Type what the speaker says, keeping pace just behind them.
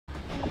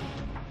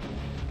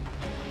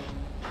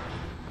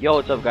Yo,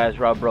 what's up guys,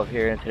 Rob Bro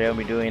here, and today I'll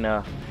be doing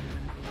a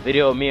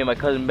video of me and my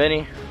cousin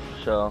Benny.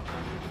 So,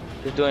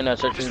 just doing a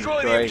search and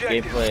destroy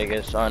gameplay, I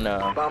guess, on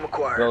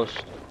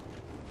Ghost.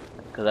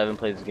 Because I haven't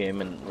played this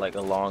game in like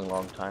a long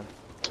time.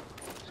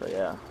 So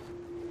yeah.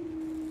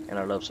 And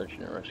I love search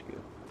and rescue.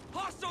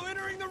 Hostile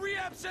entering the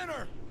rehab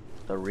center!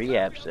 The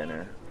rehab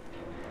center.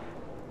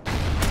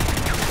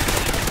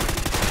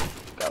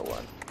 Got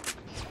one.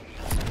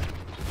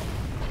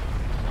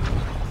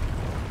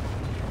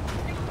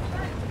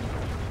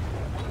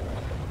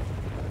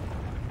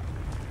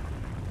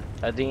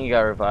 I think he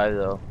got revived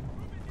though.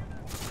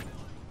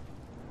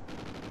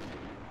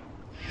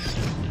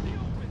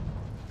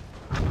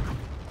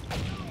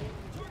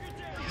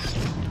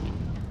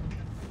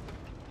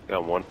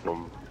 Got one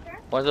from.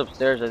 One's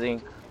upstairs, I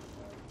think.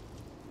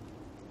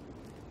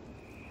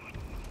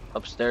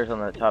 Upstairs on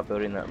that top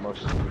building that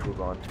most people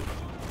go into.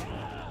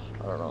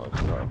 I don't know what's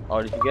called.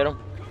 Oh, did you get him?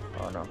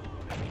 Oh no.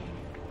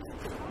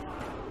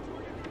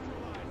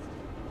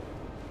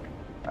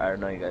 I don't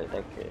know, you got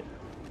that kid.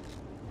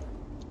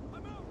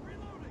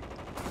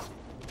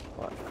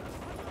 What?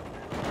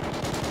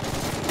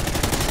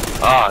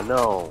 Ah,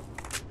 no.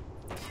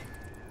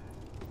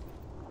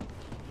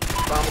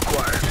 Bomb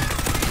acquired.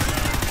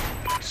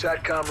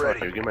 SATCOM ready.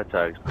 Okay, give my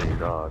tags, please.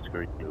 Oh,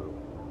 screw you.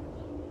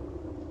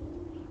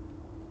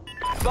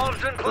 Bomb's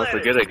been Don't planted.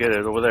 forget it, get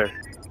it over there.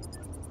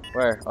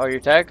 Where? Oh, your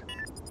tag?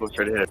 Go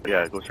straight ahead.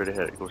 Yeah, go straight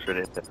ahead. Go straight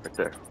ahead. Right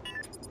there.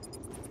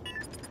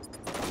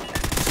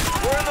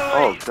 We're in the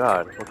Oh, lead.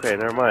 God. Okay,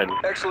 never mind.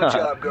 Excellent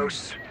job,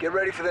 Ghosts. Get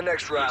ready for the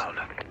next round.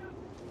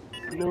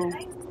 No.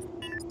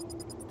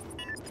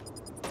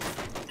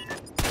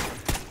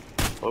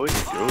 What was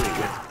he doing?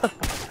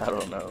 I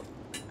don't know.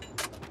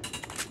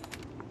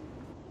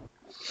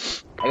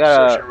 I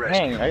got Search a and rescue.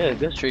 hang. I got a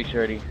good streak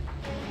already.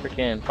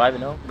 Freaking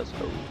 5-0. Let's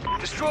go.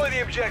 Destroy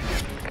the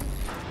objective.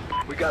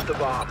 We got the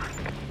bomb.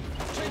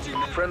 Changing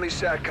mag. Friendly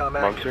SATCOM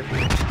active.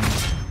 Monster?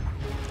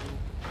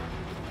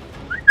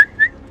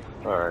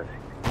 Alright.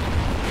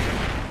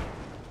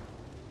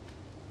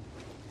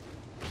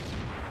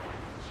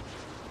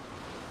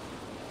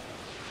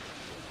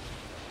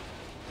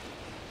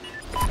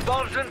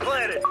 Bomb's been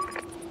planted.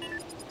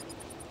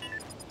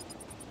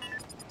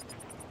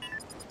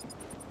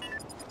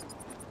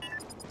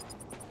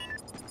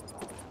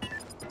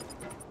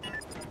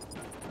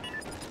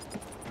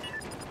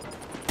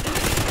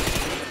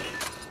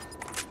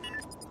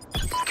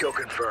 Kill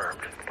confirmed.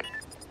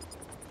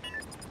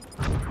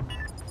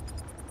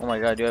 Oh my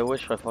god, dude! I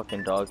wish my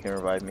fucking dog can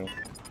revive me.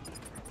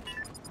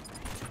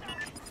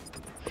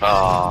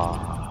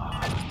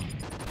 Ah.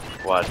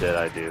 What did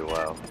I do?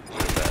 Wow.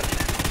 Look at that.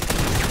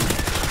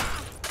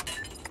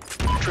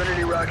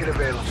 Trinity rocket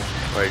available.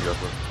 Where you go?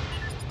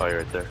 Oh, you're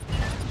right there.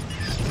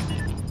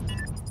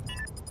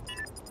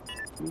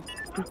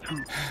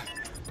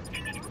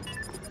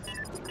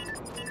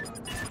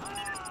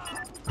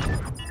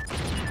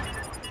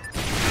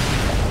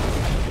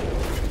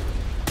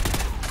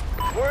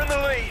 We're in the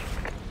lead.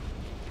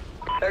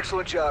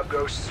 Excellent job,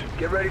 Ghosts.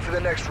 Get ready for the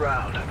next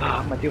round.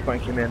 Ah, my deal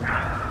point came in.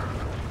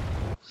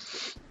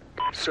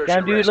 Search Damn,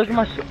 and dude! Look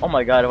rescue. at my. Oh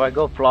my god! If I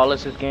go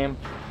flawless this game,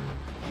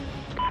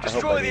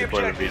 Destroy the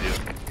Before the objective.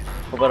 video.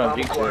 what about on Bomb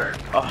Jinx? acquired.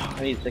 Oh,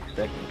 I need 6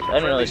 seconds. I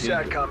didn't know Friendly it did.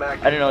 SATCOM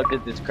active. I didn't know it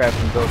did this crap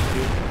from Ghost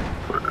too.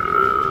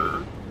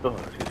 Oh,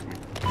 excuse me.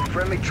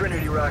 Friendly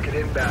Trinity rocket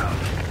inbound.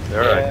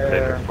 They're alright. Yeah.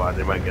 They're spot.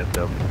 They might get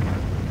them.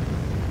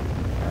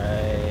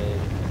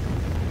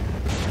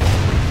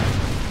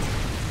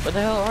 What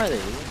the hell are they,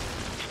 dude?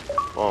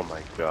 Oh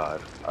my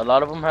god. A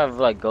lot of them have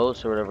like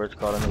ghosts or whatever it's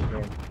called in this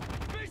game.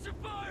 Base of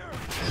fire!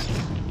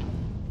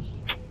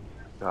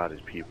 God, these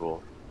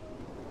people.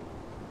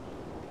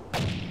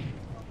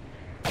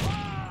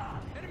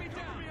 Enemy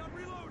down! I'm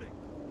reloading!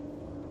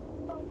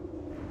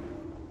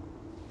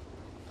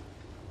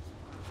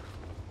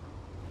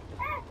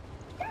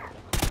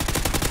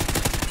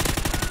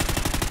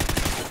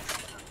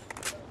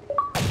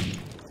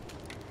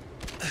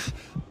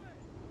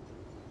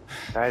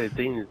 God, the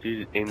thing is,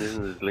 dude, aiming into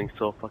this link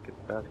so fucking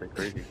fast, like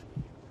crazy.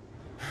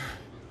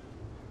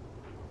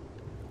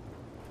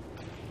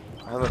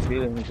 I have a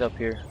feeling he's up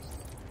here.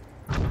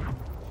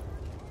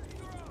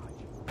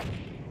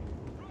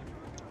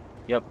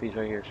 Yup, he's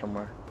right here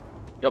somewhere.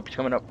 Yup, he's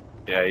coming up.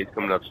 Yeah, he's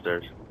coming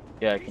upstairs.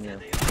 Yeah, I can hear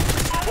him.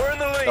 We're in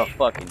the Oh, lead.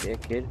 fucking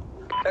dick, kid.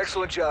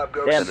 Excellent job,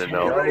 Ghosts. Damn, Didn't Get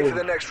know. ready for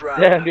the next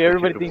round. Damn, dude,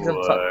 everybody thinks I'm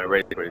top.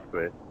 Right,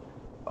 quit.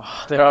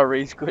 Oh, they're all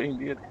race quitting,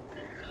 dude.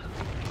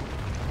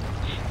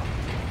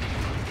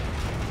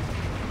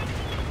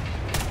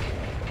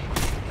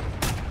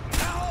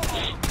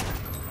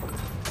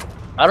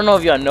 I don't know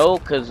if y'all know,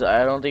 cause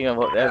I don't think I've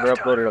ever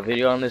uploaded a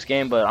video on this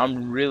game, but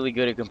I'm really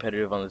good at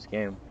competitive on this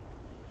game.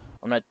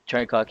 I'm not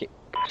trying to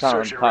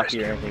sound Search and cocky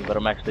or rescue. anything, but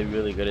I'm actually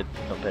really good at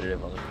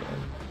competitive on this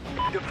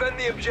game. Defend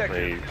the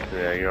objective. Please,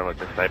 yeah, you don't like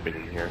the sniping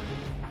in here.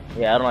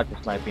 Yeah, I don't like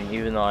the sniping,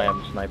 even though I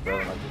am a sniper. I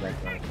don't like the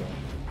sniping on this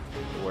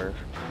game. The worst.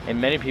 And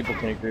many people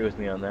can agree with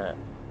me on that.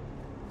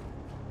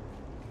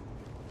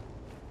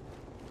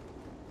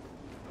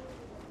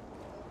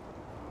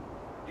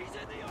 He's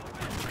in the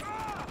open.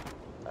 Ah!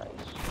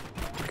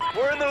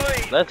 We're in the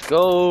lead. Let's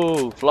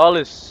go.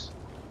 Flawless.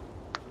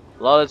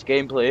 Flawless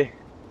gameplay.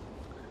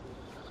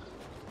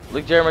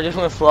 Look, Jeremy, I just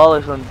went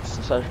flawless on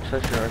such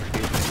an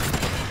RP.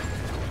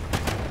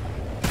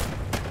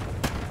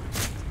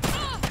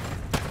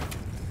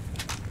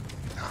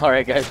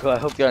 Alright guys, well I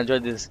hope you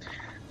enjoyed this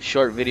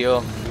short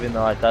video, even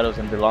though I thought it was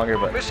going to be longer,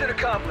 but Mission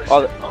accomplished.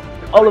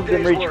 all of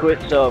them rage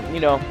quit, so, you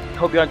know,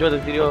 hope you enjoyed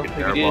this video. If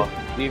you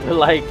did, leave a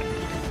like.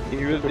 If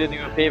you really did,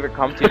 leave a favorite,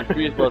 comment, and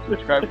as well,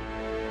 subscribe.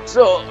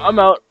 So, I'm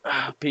out.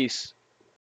 Peace.